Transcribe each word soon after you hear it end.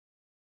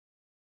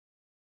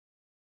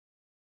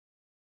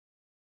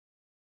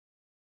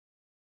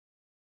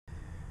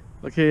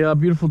Okay,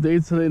 beautiful day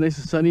today, nice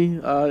and sunny.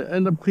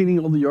 End up cleaning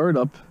all the yard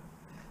up.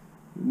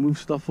 Move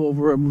stuff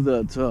over. I moved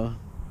that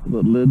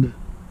lid,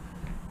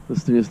 the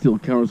stainless steel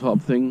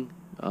countertop thing.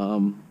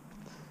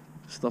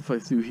 Stuff I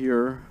threw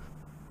here,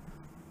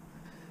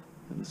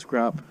 and the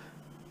scrap.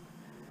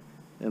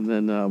 And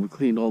then we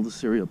cleaned all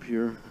this area up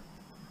here.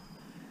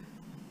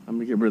 I'm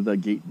gonna get rid of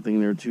that gate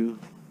thing there too,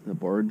 that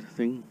barred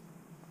thing.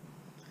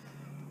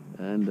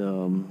 And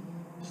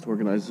just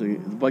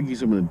organizing the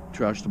buggies. I'm gonna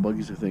trash the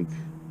buggies, I think.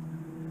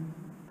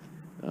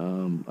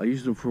 I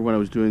used them for when I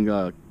was doing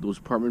those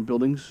apartment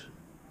buildings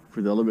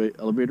for the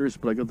elevators,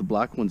 but I got the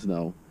black ones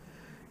now.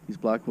 These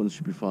black ones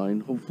should be fine,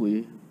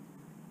 hopefully.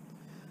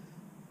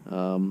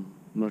 I'm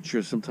not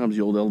sure, sometimes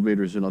the old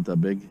elevators are not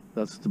that big.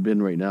 That's the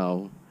bin right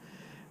now.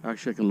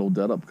 Actually, I can load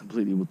that up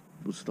completely with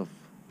stuff.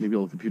 Maybe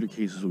all the computer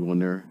cases will go in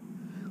there.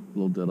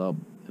 Load that up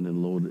and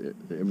then load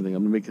everything.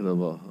 I'm gonna make it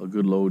a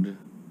good load.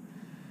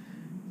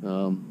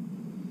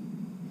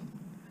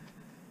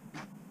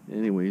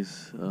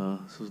 Anyways, so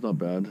it's not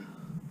bad.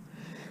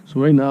 So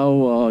right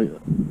now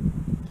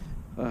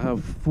I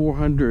have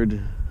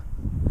 400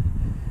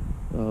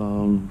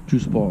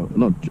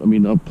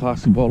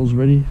 plastic bottles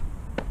ready.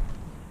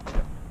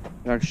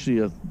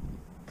 Actually,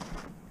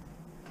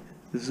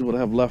 this is what I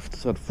have left.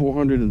 It's at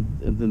 400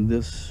 and then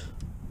this.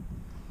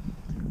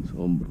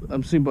 So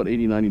I'm seeing about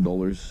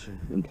 $80–90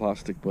 in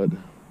plastic, but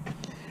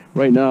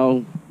right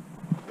now,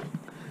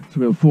 so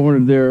we have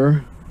 400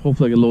 there.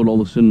 Hopefully I can load all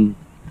this in.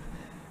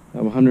 I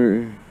have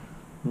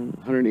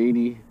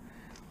 180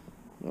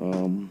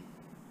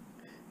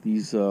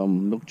 these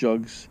milk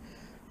jugs,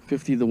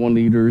 50 the 1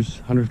 liters,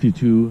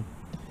 152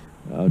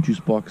 juice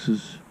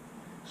boxes.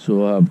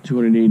 So I have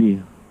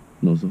 280.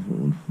 No, it's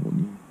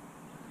 140.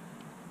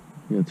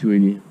 Yeah,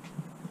 280.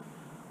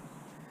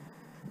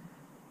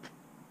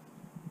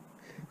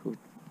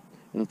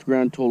 And the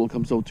grand total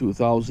comes out to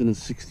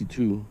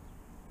 $1,062.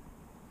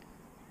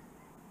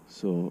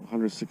 So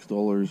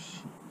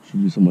 $106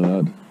 should be something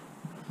like that.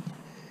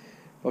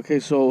 Okay,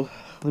 so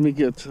let me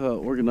get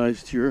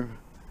organized here.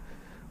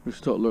 We'll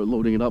start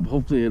loading it up.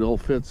 Hopefully it all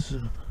fits.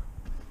 You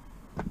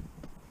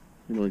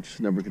know, I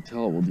just never could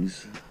tell with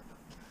these.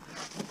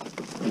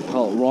 You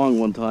call it wrong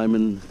one time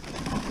and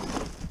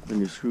then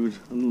you're screwed.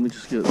 And let me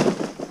just get a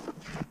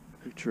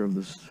picture of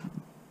this.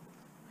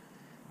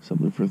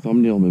 Something for a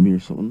thumbnail maybe or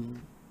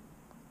something.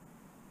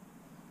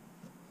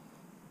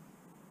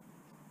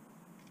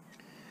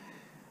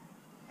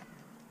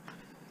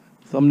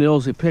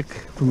 Thumbnails they pick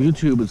from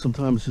YouTube, and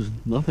sometimes there's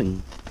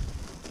nothing.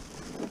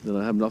 Then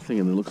I have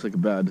nothing and it looks like a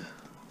bad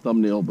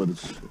thumbnail, but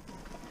it's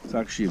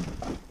actually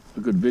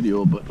a good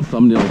video, but the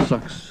thumbnail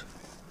sucks.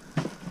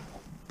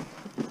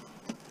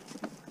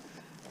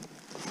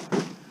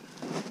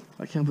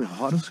 I can't believe how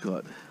hot it's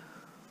got.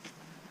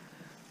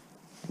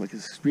 Like,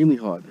 it's extremely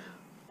hot.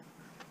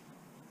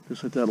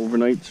 Just like that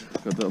overnight,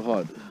 got that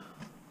hot.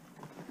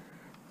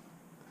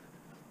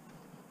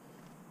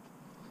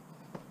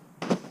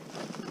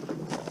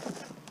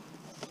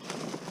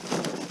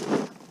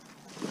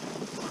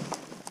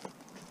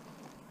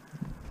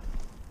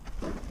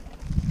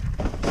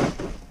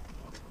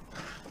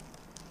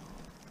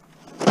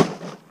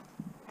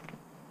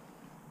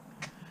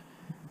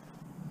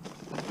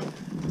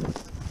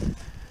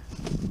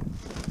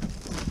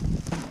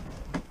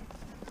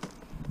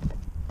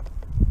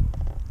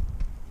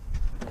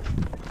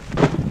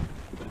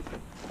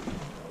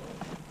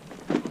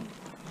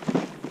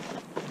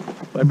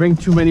 I bring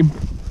too many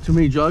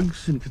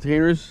jugs and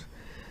containers,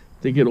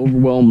 they get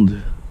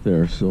overwhelmed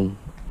there. So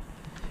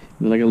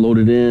then I gotta load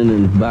it in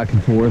and back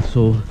and forth.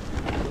 So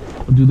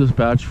I'll do this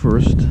batch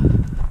first,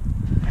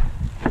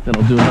 then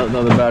I'll do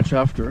another batch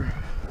after.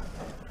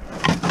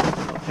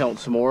 I'll count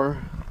some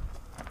more.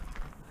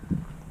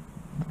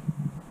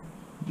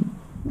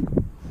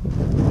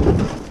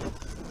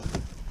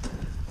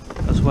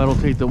 That's why I don't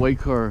take the white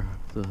car,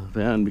 the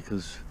van,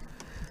 because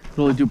you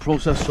can only do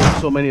process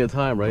so many at a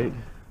time, right?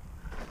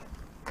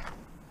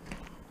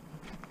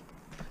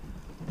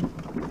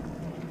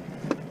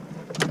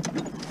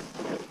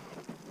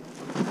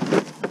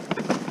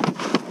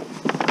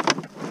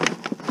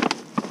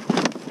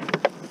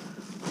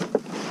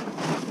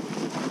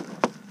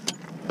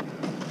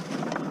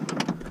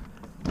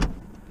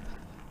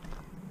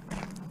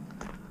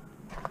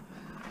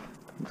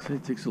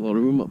 It takes a lot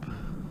of room up.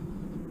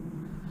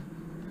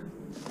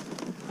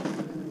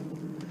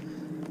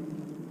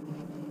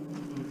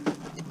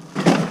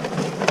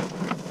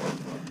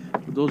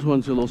 But those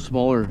ones are a little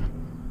smaller.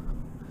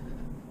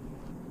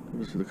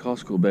 Those are the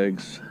Costco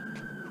bags.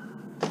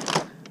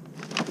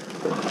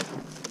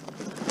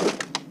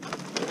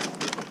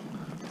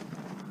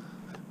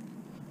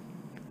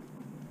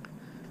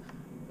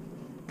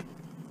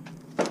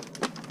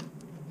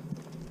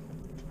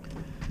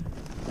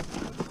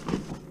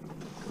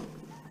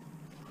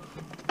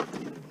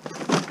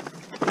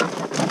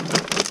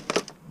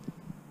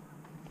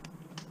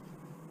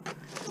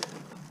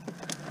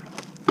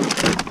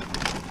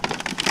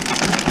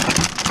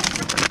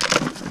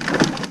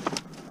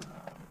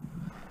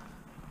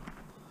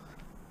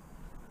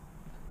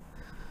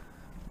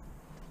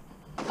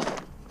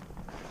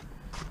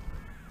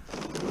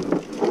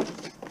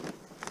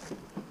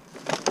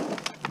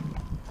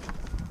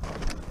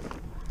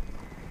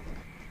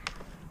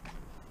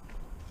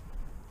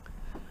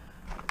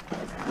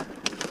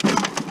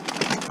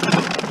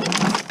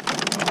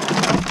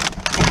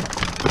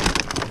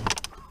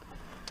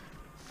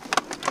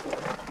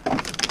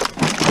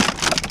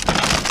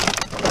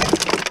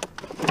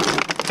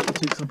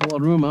 Takes up a lot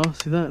of room, huh?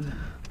 See that?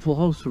 Full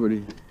house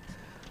already.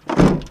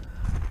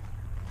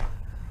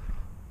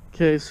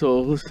 Okay, so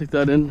let's take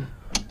that in.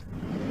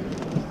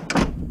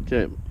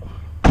 Okay.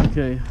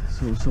 Okay,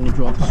 so someone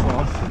dropped this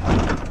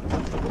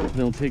off. They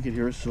don't take it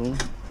here, so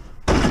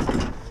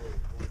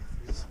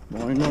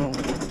why no?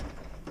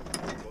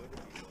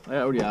 I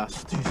already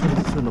asked. She said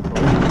it's no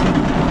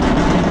problem.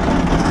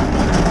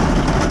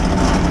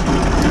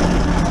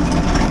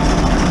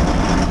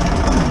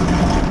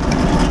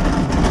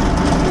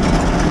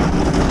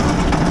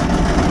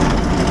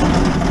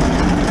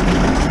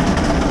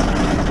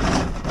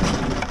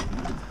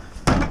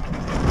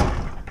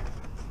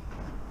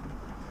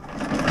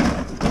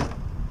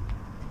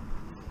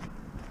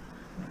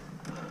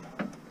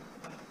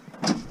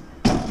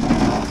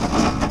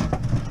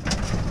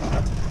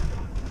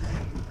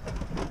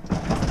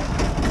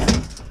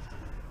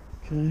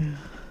 Okay.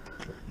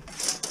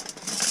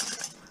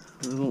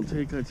 If I don't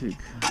take, I take.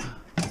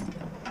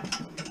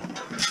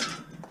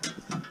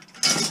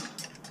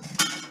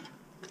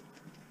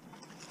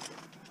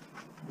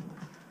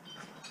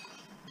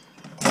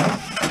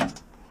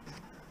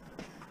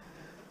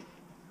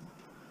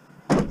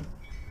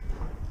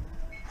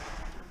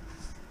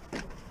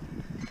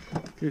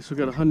 Okay, so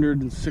we got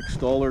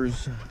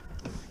 $106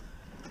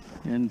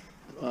 and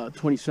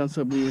 20 cents,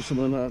 I believe, or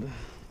something like that.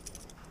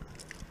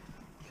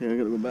 Okay, I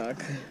gotta go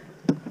back.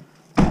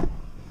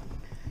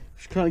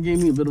 She kind of gave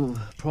me a bit of a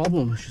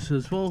problem. She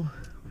says, well,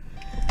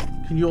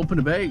 can you open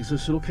the bags? I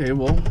said, okay,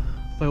 well,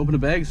 if I open the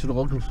bags, it'll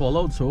all gonna fall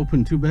out. So I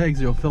opened 2 bags,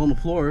 they all fell on the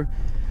floor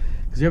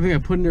because everything I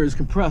put in there is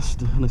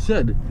compressed. And I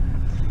said,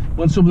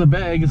 once I open the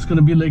bag, it's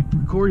gonna be like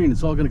accordion,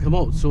 it's all gonna come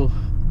out. So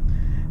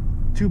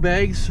 2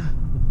 bags,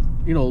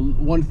 you know,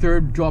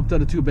 1/3 dropped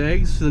out of 2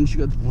 bags, so then she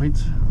got the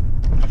point.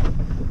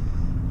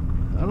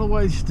 I don't know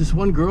why this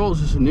one girl is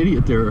just an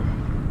idiot there.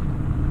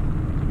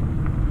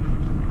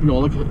 You know,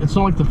 like, it's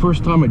not like the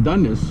first time I've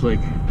done this.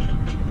 Like,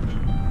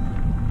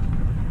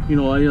 you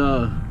know,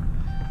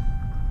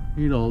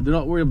 you know, they're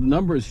not worried about the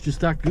numbers,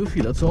 just act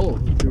goofy, that's all.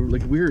 They're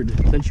like weird.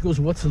 Then she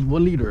goes, what's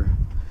 1 liter?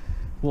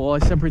 Well, I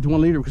separate the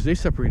 1 liter because they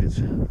separate it.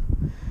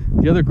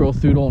 The other girl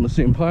threw it all in the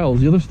same pile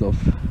as the other stuff.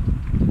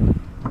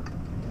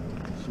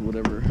 So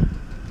whatever.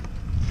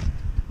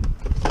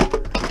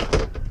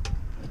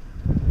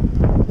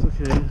 It's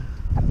okay.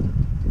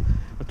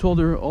 I told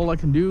her all I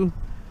can do, you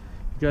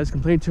guys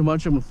complain too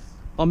much,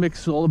 I'll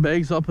mix all the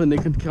bags up and they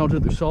can count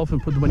it themselves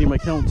and put the money in my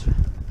account.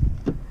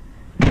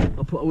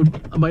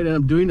 I might end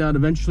up doing that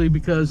eventually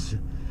because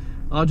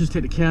I'll just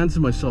take the cans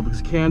in myself,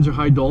 because cans are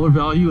high dollar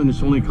value and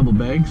there's only a couple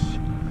bags.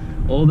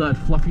 All that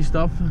fluffy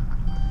stuff,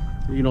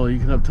 you know, you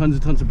can have tons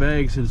and tons of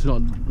bags and it's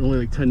not only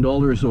like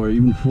 $10 or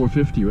even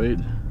 $4.50, right?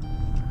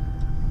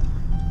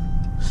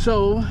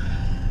 So,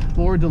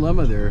 more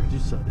dilemma there.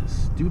 Just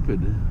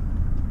stupid.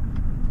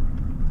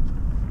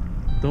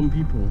 Dumb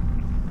people.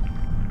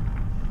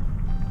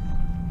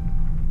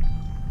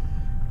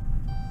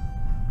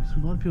 There's a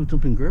lot of people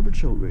dumping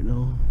garbage out right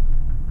now.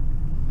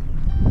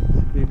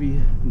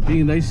 Maybe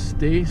being a nice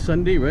day,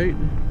 Sunday, right?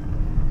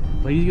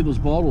 But I need to get those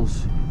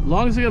bottles. As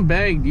long as they get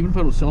bagged, even if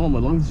I don't sell them,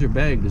 as long as they're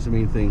bagged is the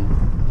main thing.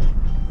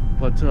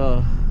 But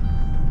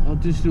I'll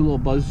just do a little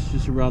buzz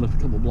just around a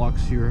couple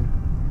blocks here.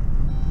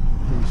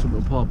 Maybe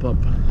something will pop up.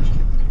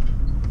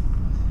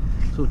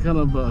 So it kind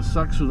of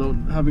sucks without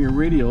having a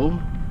radio.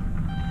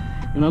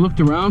 And I looked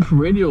around for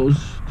radios.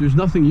 There's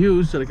nothing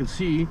used that I can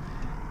see.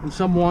 And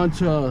some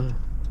want, I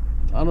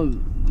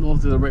don't know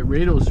if they're the right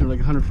radios. They're like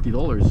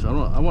 $150.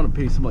 I want to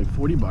pay something like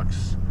 40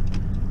 bucks.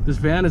 This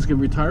van is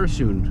gonna retire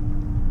soon.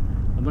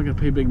 I'm not gonna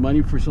pay big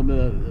money for something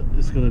that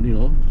is gonna, you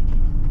know.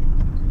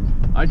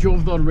 I drove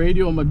without a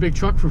radio in my big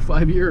truck for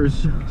 5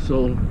 years,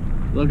 so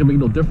it's not gonna make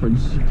no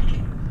difference.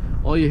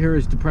 All you hear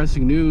is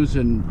depressing news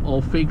and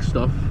all fake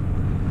stuff.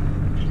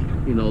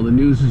 You know, the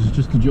news is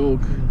just a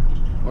joke.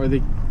 Or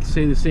they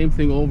say the same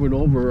thing over and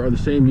over, or the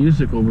same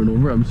music over and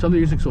over. I mean, some of the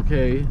music's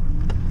okay.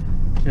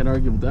 Can't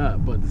argue with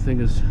that, but the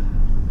thing is,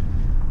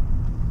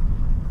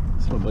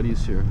 my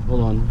buddy's here.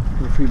 Hold on,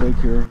 got a free bike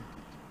here.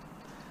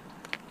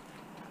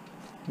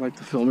 I like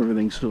to film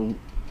everything, so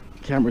the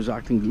camera's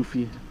acting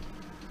goofy.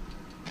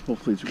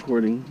 Hopefully it's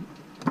recording.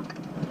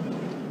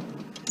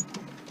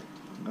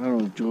 I don't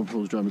know if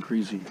GoPro's driving me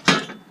crazy.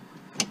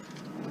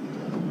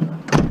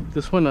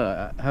 This one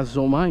has its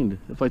own mind.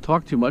 If I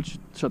talk too much,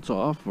 it shuts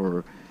off or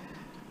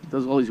it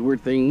does all these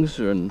weird things,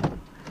 and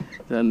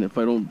then if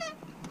I don't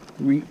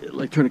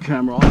turn the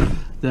camera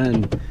off,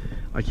 then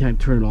I can't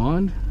turn it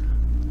on.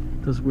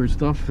 Does weird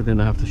stuff, and then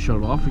I have to shut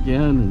it off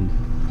again.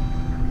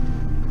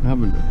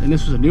 And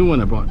this was a new one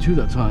I brought too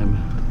that time.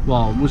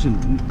 Well, it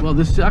wasn't. Well,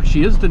 this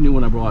actually is the new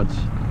one I brought.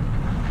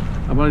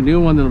 I bought a new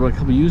one and I bought a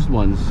couple used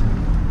ones,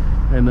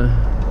 and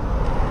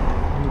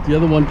the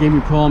other one gave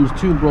me problems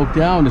too. Broke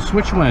down. The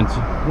switch went.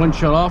 One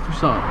shut off or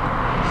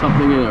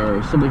something,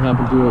 or something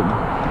happened to it.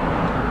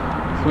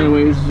 So,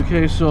 anyways,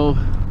 okay. So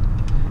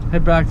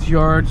head back to the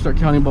yard, start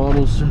counting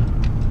bottles.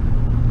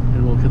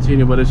 And we'll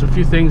continue, but there's a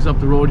few things up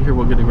the road here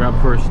we're going to grab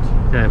first.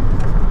 Okay.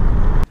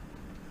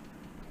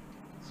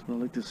 That's what I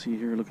like to see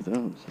here. Look at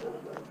that.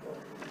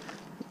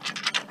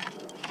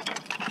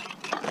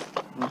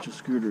 bunch of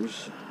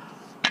scooters.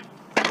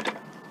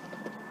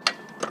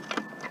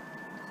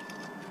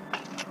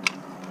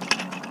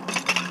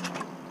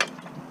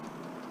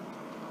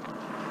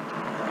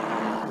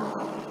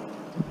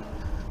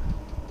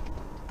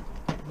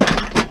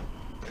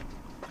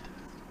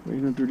 Right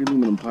in a dirty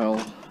aluminum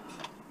pile.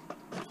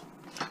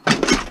 A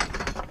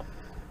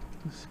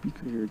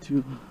speaker here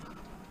too.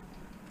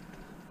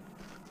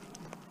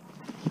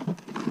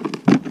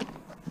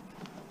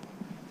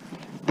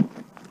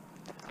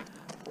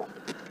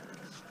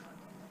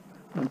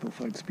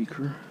 Amplified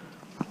speaker.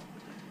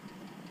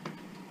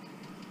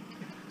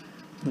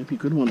 Might be a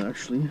good one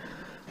actually.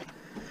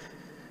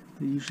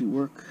 They usually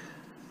work.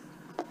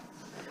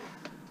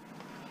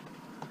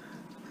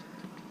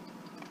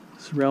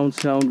 Surround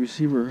sound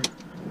receiver.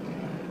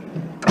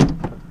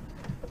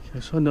 I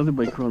saw another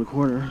bike around the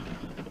corner.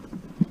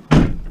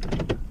 Let's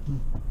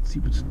see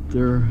what's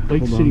there.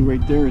 Bike sitting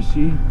right there,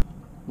 see?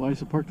 Why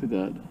is it parked like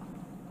that?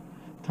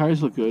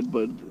 Tires look good,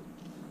 but...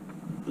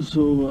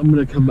 So I'm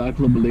gonna come back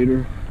a little bit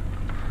later.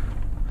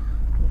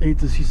 I hate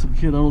to see some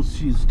kid. I don't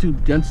see, it's too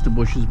dense, the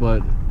bushes,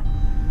 but...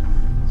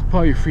 It's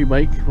probably a free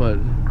bike, but...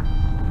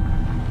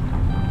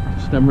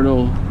 Just never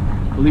know.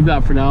 I'll leave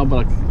that for now,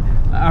 but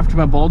after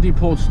my Blvd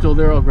pole is still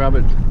there, I'll grab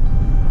it.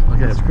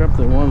 Okay, let's grab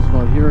that one, it's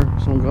not here.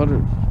 Someone got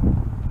it.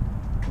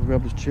 I'll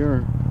grab his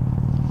chair.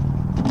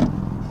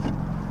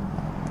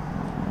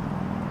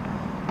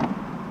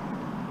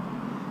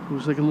 It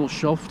was like a little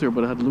shelf there,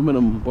 but it had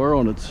aluminum bar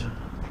on it.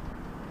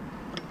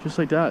 Just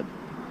like that.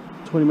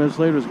 20 minutes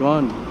later, it's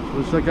gone. So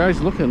it's that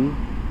guy's looking.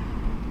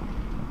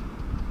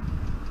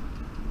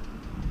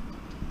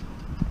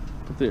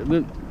 But they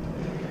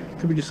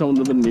could be just someone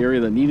living in the area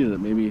that needed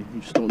it, maybe.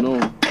 You just don't know.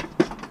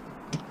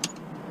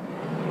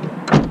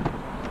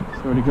 So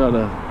I already got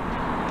a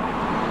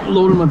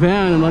load in my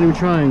van and not even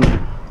trying.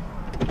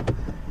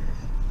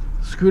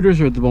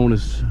 Scooters are the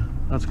bonus.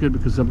 That's good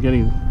because I'm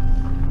getting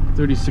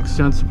 36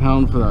 cents a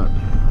pound for that,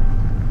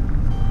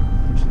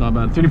 which is not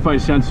bad. 35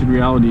 cents in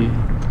reality,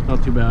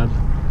 not too bad.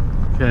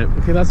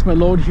 Okay, that's my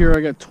load here. I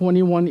got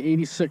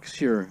 2186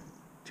 here,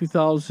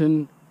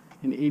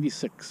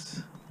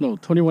 2086. No,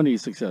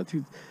 2186. Yeah,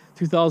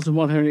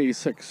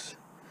 2186.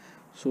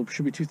 So it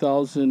should be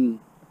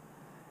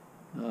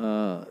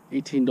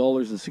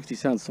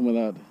 $18.60, something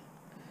like that,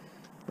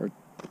 or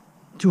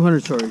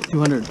 200. Sorry,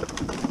 200.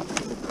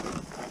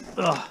 Ugh,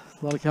 a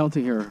lot of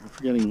counting here. I'm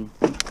forgetting.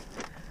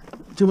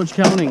 Too much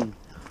counting.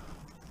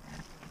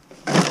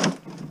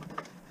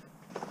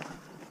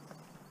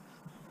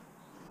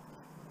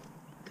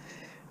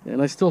 And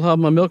I still have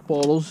my milk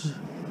bottles.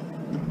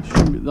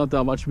 Shouldn't be, not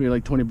that much, maybe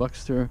like 20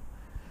 bucks there.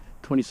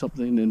 20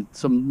 something, and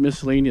some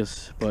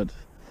miscellaneous, but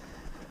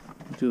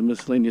I'll do the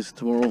miscellaneous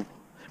tomorrow.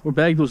 We'll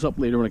bag those up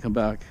later when I come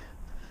back.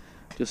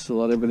 Just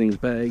so that everything's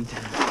bagged.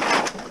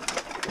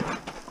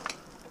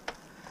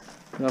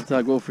 After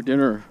I go for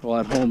dinner, well,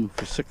 at home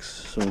for 6,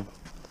 so.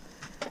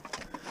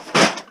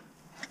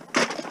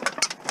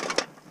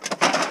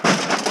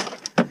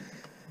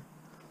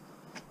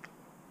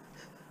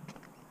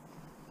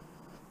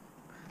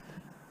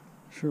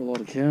 Sure, a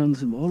lot of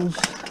cans and bottles.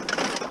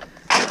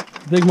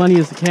 Big money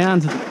is the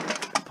cans,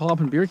 pop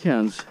and beer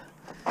cans.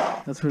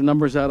 That's where the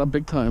numbers add up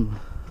big time.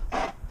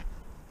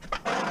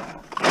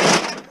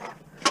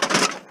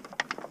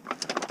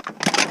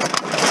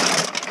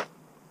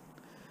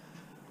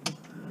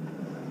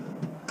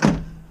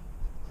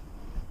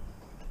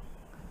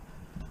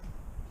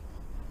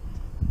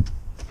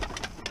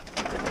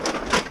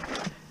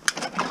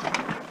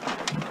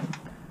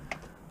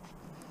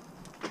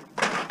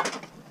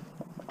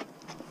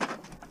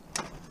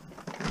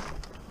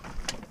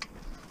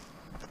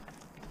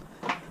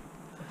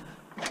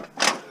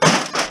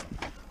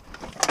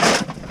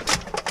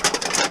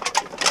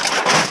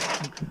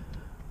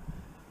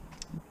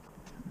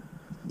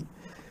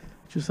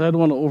 Just I don't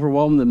want to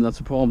overwhelm them, that's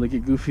the problem. They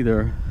get goofy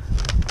there.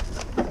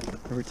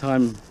 Every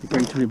time you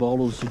bring too many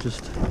bottles, you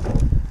just,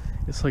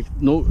 it's like,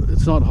 no,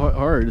 it's not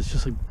hard. It's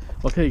just like,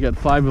 okay, you got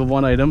 5 of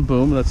one item,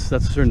 boom, that's a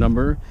certain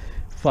number.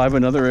 5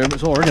 another,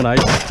 it's all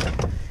organized.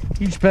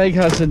 Each bag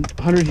has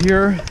 100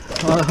 here,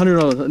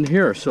 100 in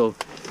here, so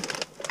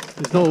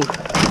there's no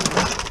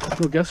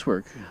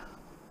guesswork.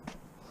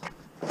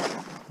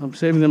 I'm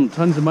saving them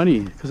tons of money,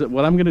 because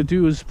what I'm going to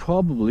do is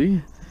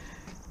probably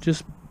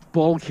just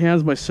bottle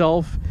cans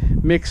myself,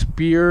 mix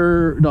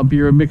beer, not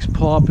beer, mix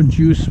pop and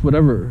juice,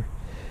 whatever,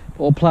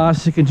 all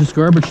plastic and just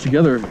garbage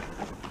together,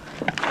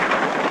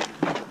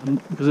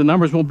 because the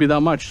numbers won't be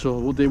that much,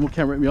 so they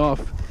can't rip me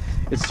off.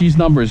 It's these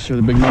numbers are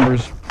the big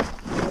numbers.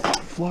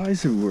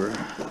 Flies everywhere.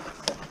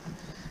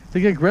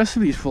 They get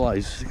aggressive, these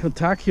flies. They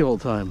attack you all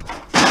the time.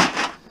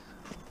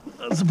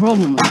 That's the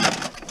problem.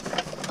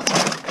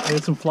 I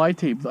had some fly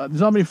tape.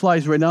 There's not many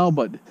flies right now,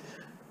 but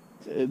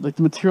like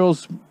the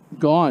material's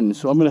gone,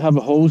 so I'm gonna have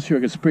a hose here. I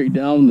can spray it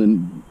down,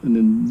 and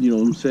then, you know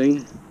what I'm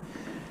saying,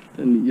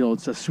 and you know,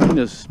 it's that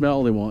sweetness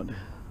smell they want.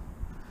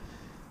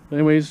 But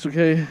anyways,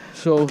 okay,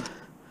 so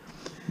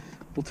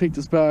we'll take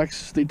this back.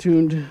 Stay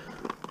tuned, and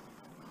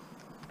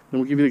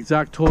we'll give you the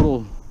exact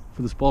total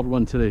for this bottle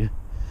run today.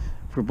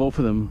 for both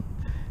of them,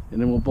 and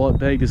then we'll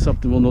bag this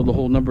up and we'll know the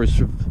whole numbers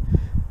of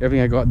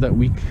everything I got that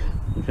week.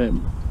 Okay.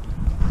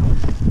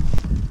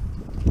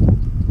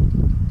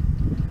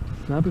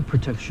 Fabric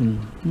protection.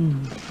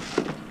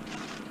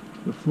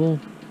 The full.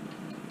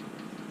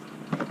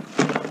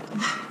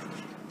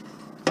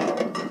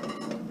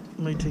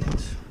 Might take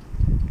it.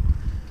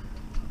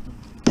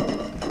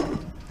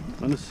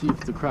 I'm gonna see if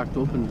they're cracked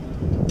open.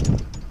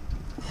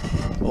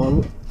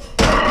 Oh,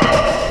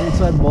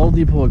 inside Blvd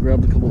Depot, I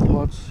grabbed a couple of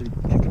pots, so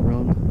kick it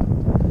around.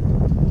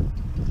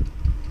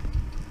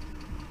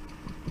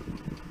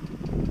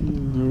 I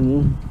don't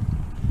know.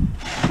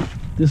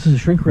 This is a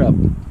shrink wrap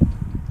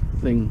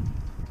thing.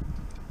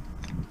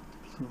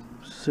 So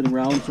sitting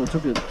around, so I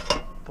took a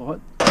pot.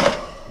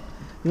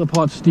 The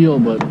pot's steel,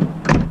 but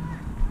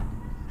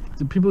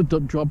the people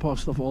drop off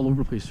stuff all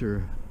over the place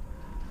here.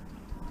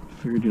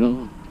 Figured, you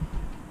know,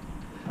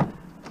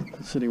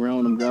 sitting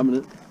around, I'm grabbing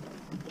it.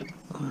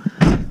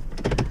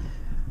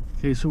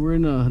 Okay, so we're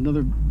in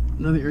another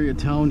area of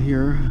town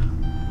here,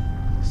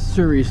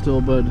 Surrey still,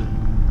 but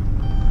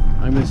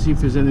I'm gonna see if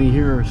there's anything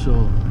here. So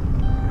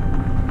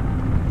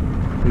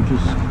we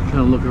just kind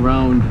of look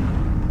around.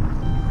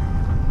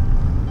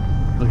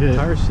 Okay,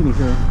 tire's sitting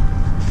here.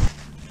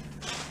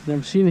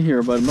 Never seen it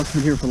here, but it must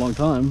have been here for a long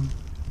time.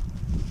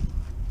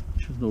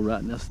 There's no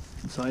rat nest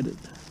inside it.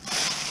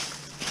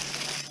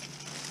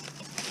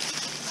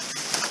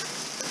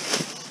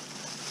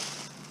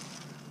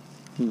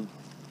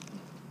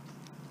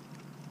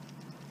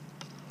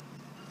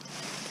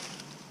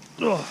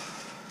 Oh.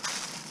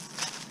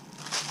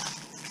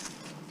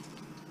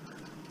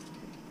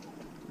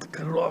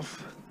 Cut it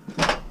off.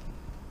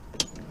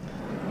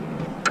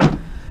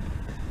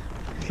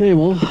 Okay,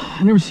 well,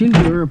 I've never seen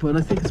it here, but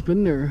I think it's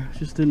been there.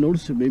 Just didn't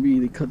notice it. Maybe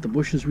they cut the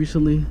bushes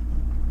recently.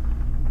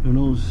 Who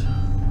knows?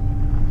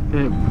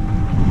 Okay,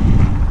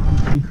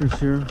 speakers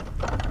here.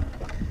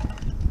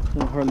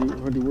 Not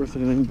hardly worth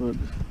anything, but.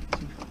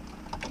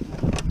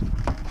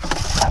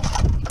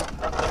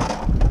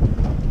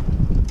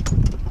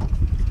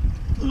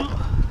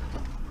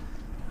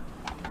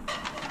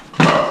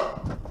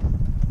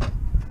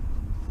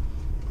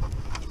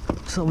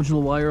 Salvage the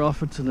wire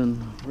off it, and then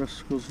the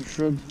rest goes to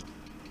shred.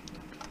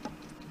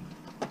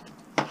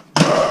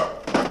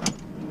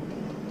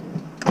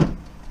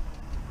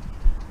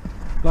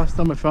 Last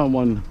time I found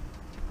one,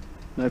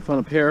 and I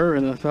found a pair,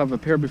 and I found a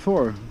pair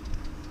before.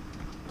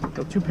 I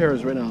got 2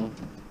 pairs right now.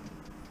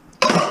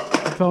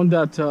 I found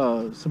that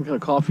some kind of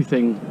coffee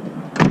thing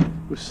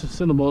was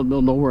sitting in the middle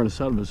of nowhere on the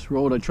side of this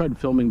road. I tried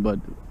filming, but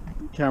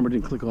the camera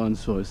didn't click on,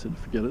 so I said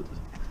forget it.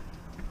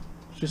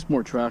 It's just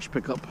more trash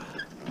pickup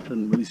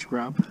than really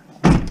scrap.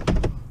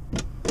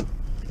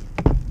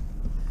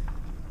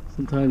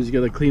 Sometimes you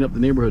gotta clean up the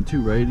neighborhood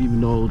too, right?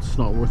 Even though it's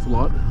not worth a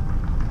lot.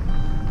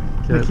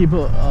 Okay. I keep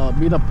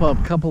meet up a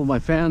couple of my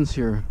fans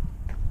here.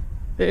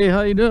 Hey,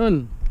 how you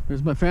doing?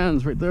 There's my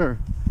fans right there,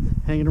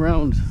 hanging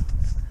around.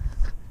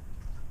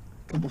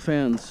 Couple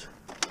fans.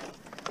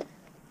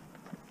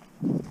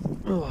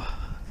 Oh,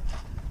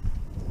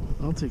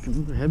 I'll take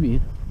them. They're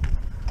heavy.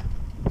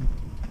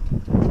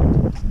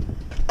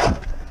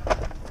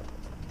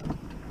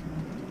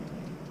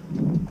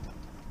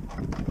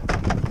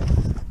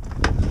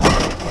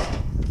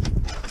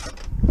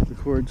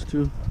 Cords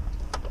too.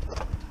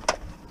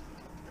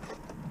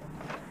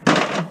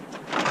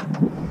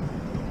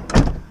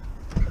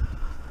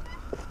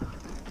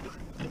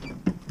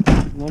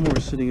 Lawnmower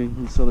sitting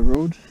on the side of the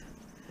road.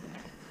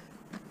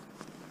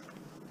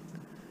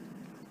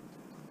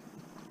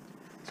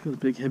 It's got a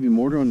big heavy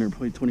mortar on there,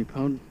 probably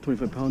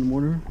 25 pound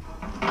mortar.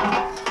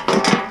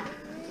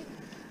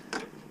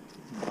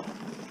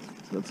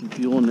 So got some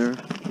fuel in there.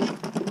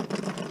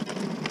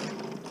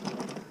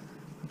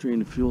 Drain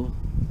the fuel.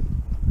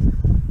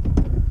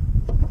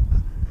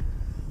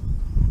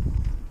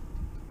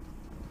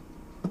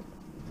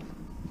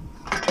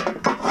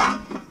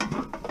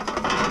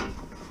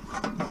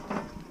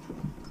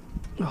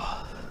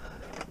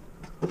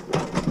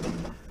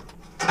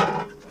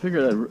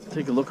 Figured I'd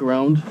take a look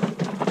around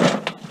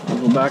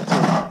and go back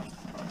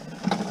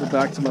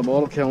to my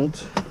bottle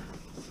count.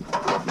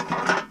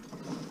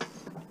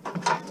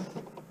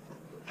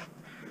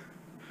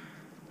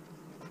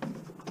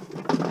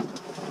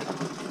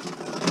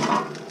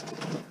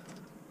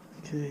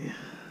 Okay.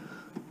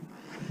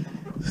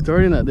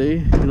 Starting that day,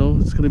 you know,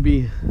 it's gonna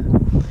be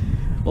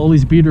all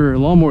these beater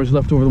lawnmowers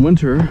left over the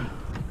winter.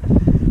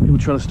 People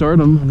try to start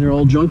them and they're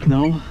all junk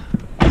now.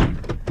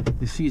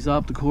 They seize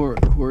up, the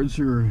cords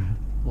are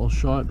all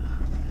shot,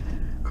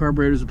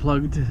 carburetors are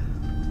plugged.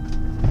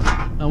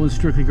 That one's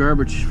strictly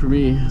garbage for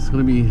me. It's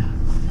going to be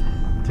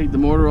take the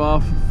motor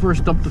off,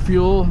 first dump the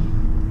fuel,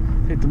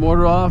 take the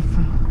motor off,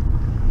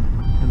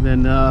 and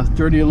then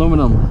dirty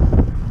aluminum.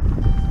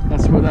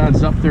 That's what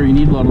adds up there. You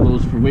need a lot of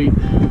those for weight.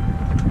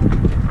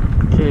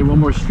 Okay, one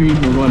more street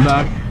and we're going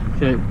back.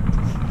 Okay.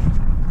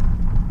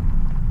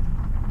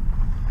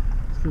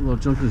 There's a little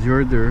junk in his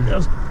yard there. I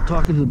was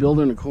talking to the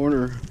builder in the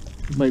corner.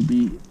 It might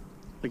be,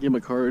 I gave him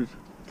a card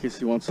in case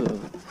he wants a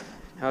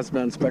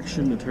hazmat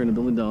inspection to turn the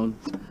building down.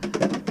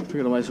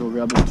 Figured I might as well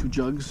grab those 2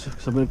 jugs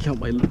because I'm going to count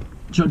my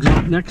jugs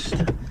up next.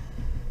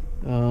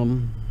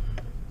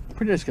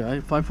 Pretty nice guy,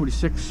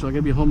 5:46, so I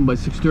gotta be home by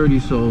 6:30.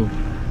 So,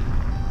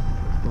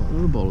 well,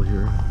 another bottle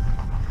here.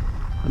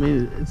 I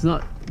mean, it's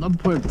not the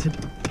point of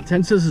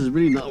 10 cents is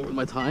really not worth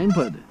my time,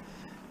 but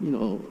you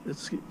know,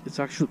 it's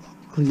actually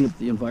cleaning up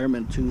the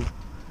environment too.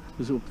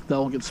 Because that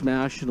will get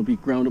smashed, it'll be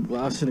ground up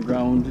glass in the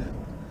ground.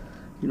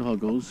 You know how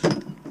it goes.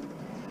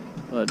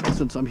 But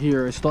since I'm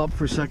here, I stopped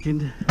for a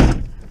second.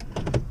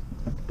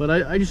 But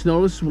I just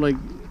noticed, like,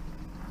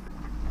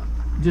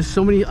 just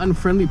so many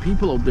unfriendly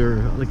people out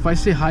there. Like if I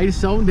say hi to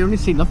someone, they don't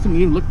even say nothing.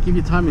 They don't even give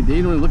you time of day.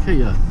 They don't even look at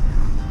you. A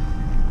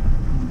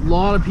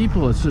lot of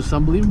people. It's just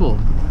unbelievable.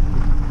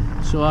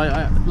 So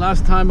I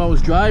last time I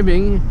was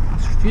driving,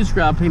 street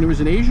scrapping, there was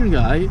an Asian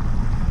guy.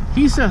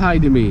 He said hi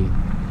to me,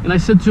 and I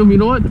said to him, you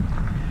know what?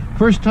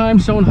 First time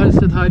someone had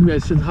said hi to me, I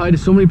said hi to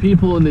so many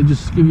people, and they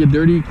just give you a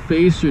dirty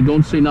face or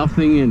don't say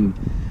nothing. And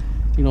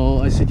you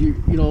know, I said,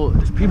 you know,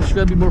 people should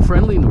gotta be more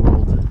friendly in the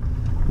world.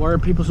 Why are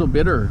people so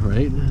bitter,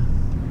 right?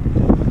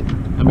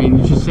 I mean,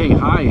 you're just saying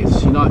hi,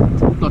 it's not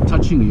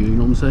touching you, you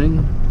know what I'm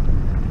saying?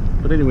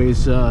 But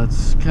anyways,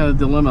 it's kind of a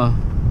dilemma.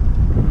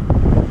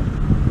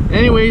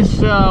 Anyways,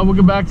 we'll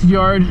get back to the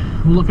yard.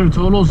 We'll look at the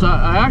totals.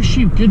 I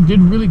actually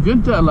did really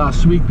good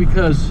last week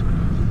because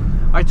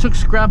I took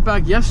scrap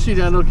back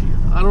yesterday. I don't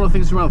know, I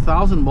think it's around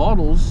 1,000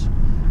 bottles,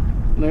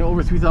 and I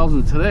over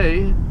 3,000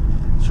 today.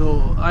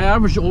 So I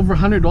averaged over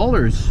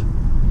 $100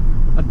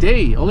 a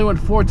day. Only went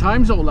 4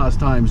 times out last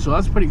time, so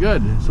that's pretty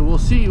good. So we'll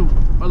see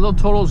our little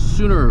totals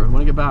sooner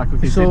when I get back.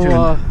 Okay,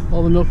 so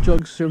all the milk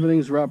jugs,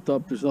 everything's wrapped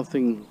up. There's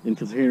nothing in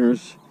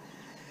containers.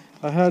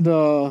 I had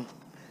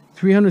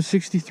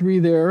 363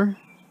 there,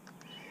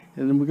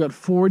 and then we got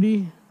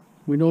 40.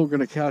 We know we're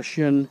gonna cash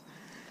in.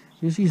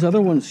 There's these other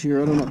ones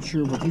here. I'm not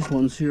sure about these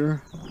ones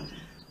here.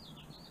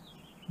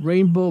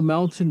 Rainbow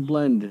Mountain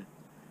Blend.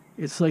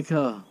 It's like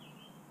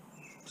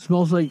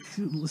smells like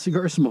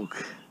cigar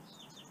smoke.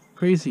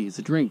 Crazy. It's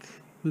a drink.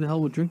 Who the hell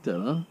would drink that,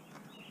 huh?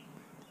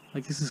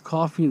 I guess it's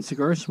coffee and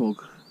cigar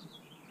smoke.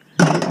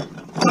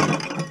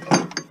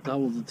 That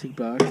will take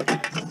back.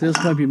 This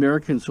might be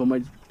American, so I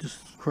might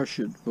just crush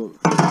it. But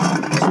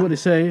see what they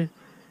say.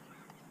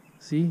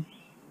 See?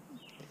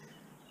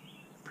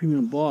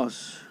 Premium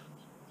Boss.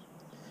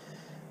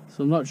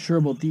 So I'm not sure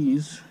about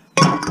these.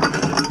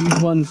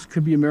 These ones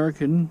could be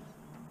American.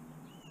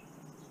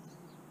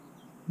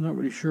 I'm not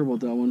really sure about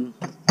that one.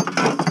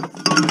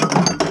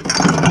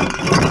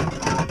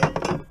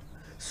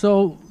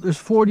 So there's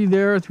 40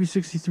 there,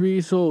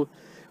 363, so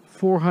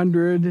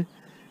 400.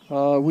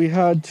 We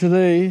had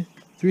today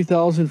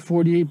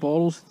 3,048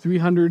 bottles,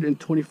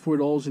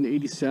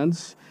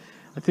 $324.80.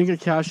 I think I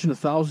cashed in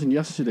 1,000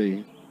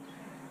 yesterday,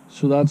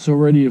 so that's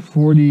already a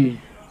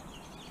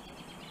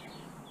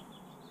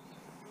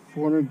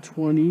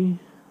 420,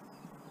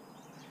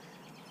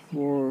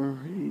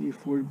 480,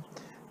 40.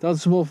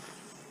 That's about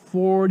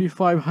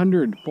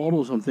 4,500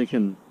 bottles, I'm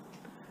thinking,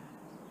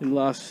 in the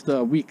last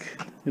week.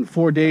 In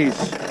 4 days,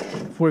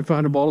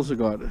 4,500 bottles I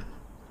got.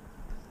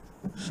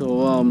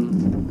 So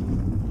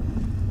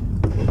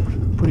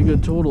pretty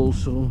good total.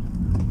 So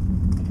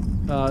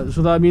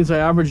so that means I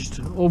averaged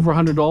over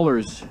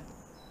 $100.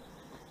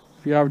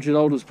 If you average it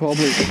out, it's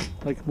probably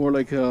like more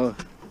like so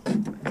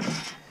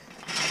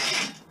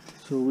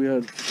we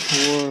had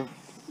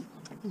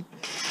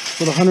about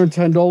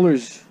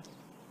 $110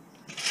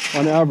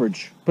 on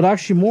average, but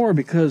actually more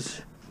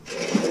because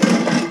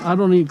I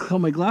don't even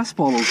count my glass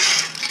bottles.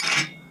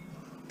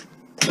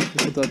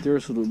 Put that there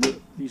so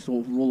these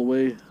don't roll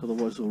away,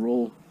 otherwise they'll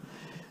roll.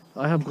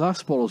 I have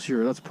glass bottles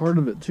here, that's part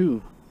of it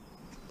too.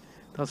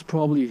 That's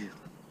probably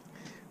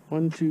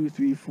 1, 2,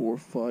 3, 4,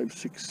 5,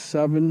 6,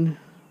 7.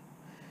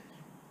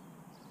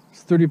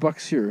 It's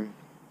 $30 here.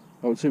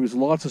 I would say there's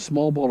lots of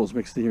small bottles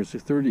mixed in here, say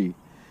 30,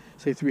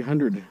 say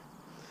 300.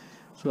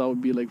 So that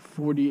would be like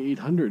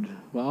 4,800.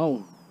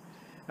 Wow.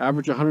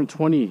 Average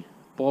 120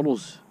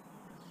 bottles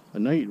a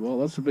night. Well,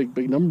 that's a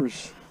big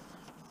numbers.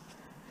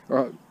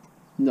 Or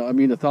no, I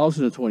mean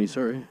 1,020,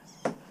 sorry.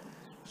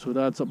 So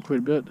that's up quite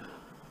a bit.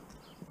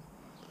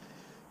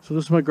 So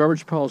this is my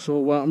garbage pile.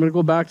 So I'm gonna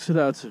go back to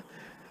that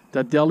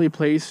deli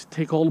place,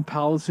 take all the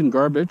pallets in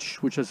garbage,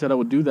 which I said I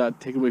would do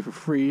that, take it away for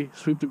free,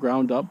 sweep the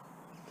ground up,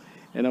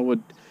 and I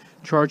would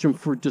charge him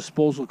for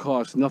disposal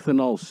costs, nothing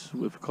else.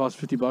 If it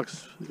costs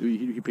 $50,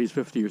 he pays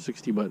 50 or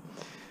 60, but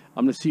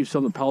I'm gonna see if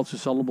some of the pallets are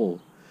sellable.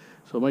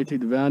 So I might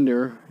take the van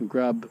there and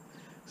grab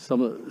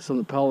some of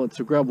the pallets,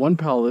 or grab one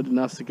pallet and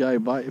ask the guy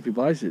if he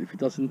buys it. If he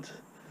doesn't,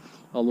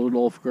 I'll load it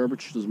all for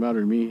garbage. It doesn't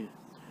matter to me.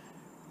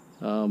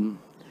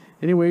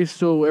 Anyway,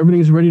 so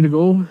everything's ready to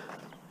go.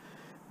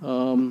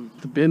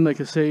 The bin,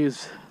 like I say,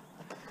 is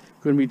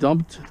going to be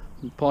dumped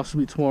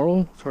possibly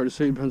tomorrow. It's hard to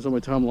say, depends on my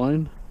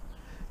timeline,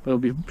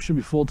 but should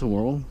be full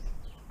tomorrow.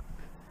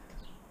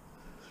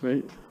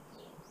 Right?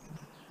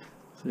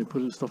 So I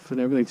put stuff in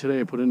everything today.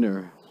 I put in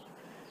there.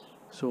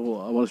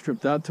 So I want to strip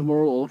that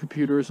tomorrow. All the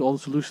computers, all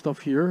this loose stuff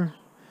here.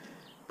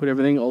 Put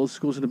everything. All this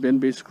goes in the bin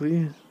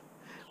basically.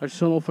 I just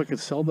don't know if I can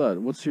sell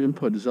that. What's your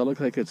input? Does that look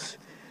like it's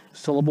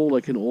sellable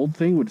like an old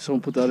thing? Would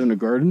someone put that in a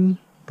garden?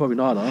 Probably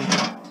not,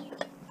 huh?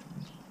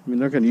 I mean,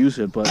 they're going to use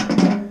it, but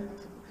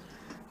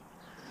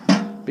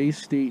base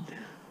state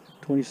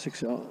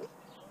 26 ounces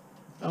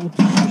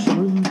or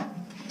something.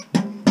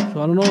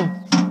 So I don't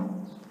know.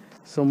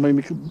 So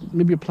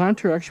maybe a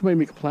planter. Actually, might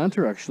make a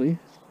planter. Actually,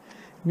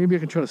 maybe I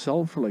can try to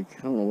sell it for like,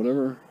 I don't know,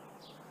 whatever.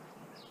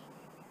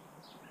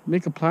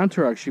 Make a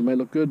planter. Actually, might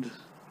look good.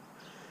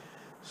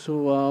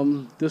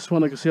 So this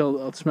one, like I say,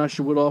 I'll smash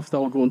the wood off. That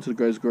will go into the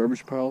guy's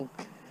garbage pile.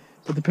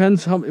 It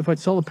depends how, if I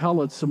sell the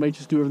pallets, I might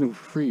just do everything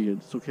for free.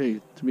 It's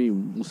okay to me.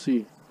 We'll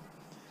see.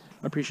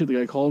 I appreciate the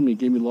guy calling me. He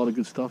gave me a lot of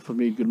good stuff. I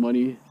made good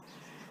money.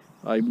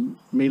 I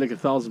made like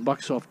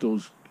 $1,000 off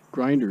those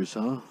grinders,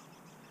 huh?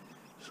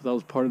 So that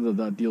was part of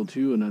that deal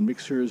too. And then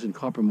mixers and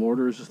copper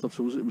mortars and stuff.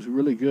 So it was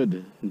really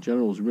good. In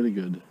general, it was really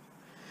good.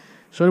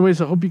 So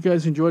anyways, I hope you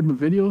guys enjoyed my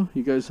video.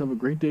 You guys have a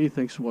great day.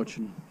 Thanks for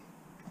watching.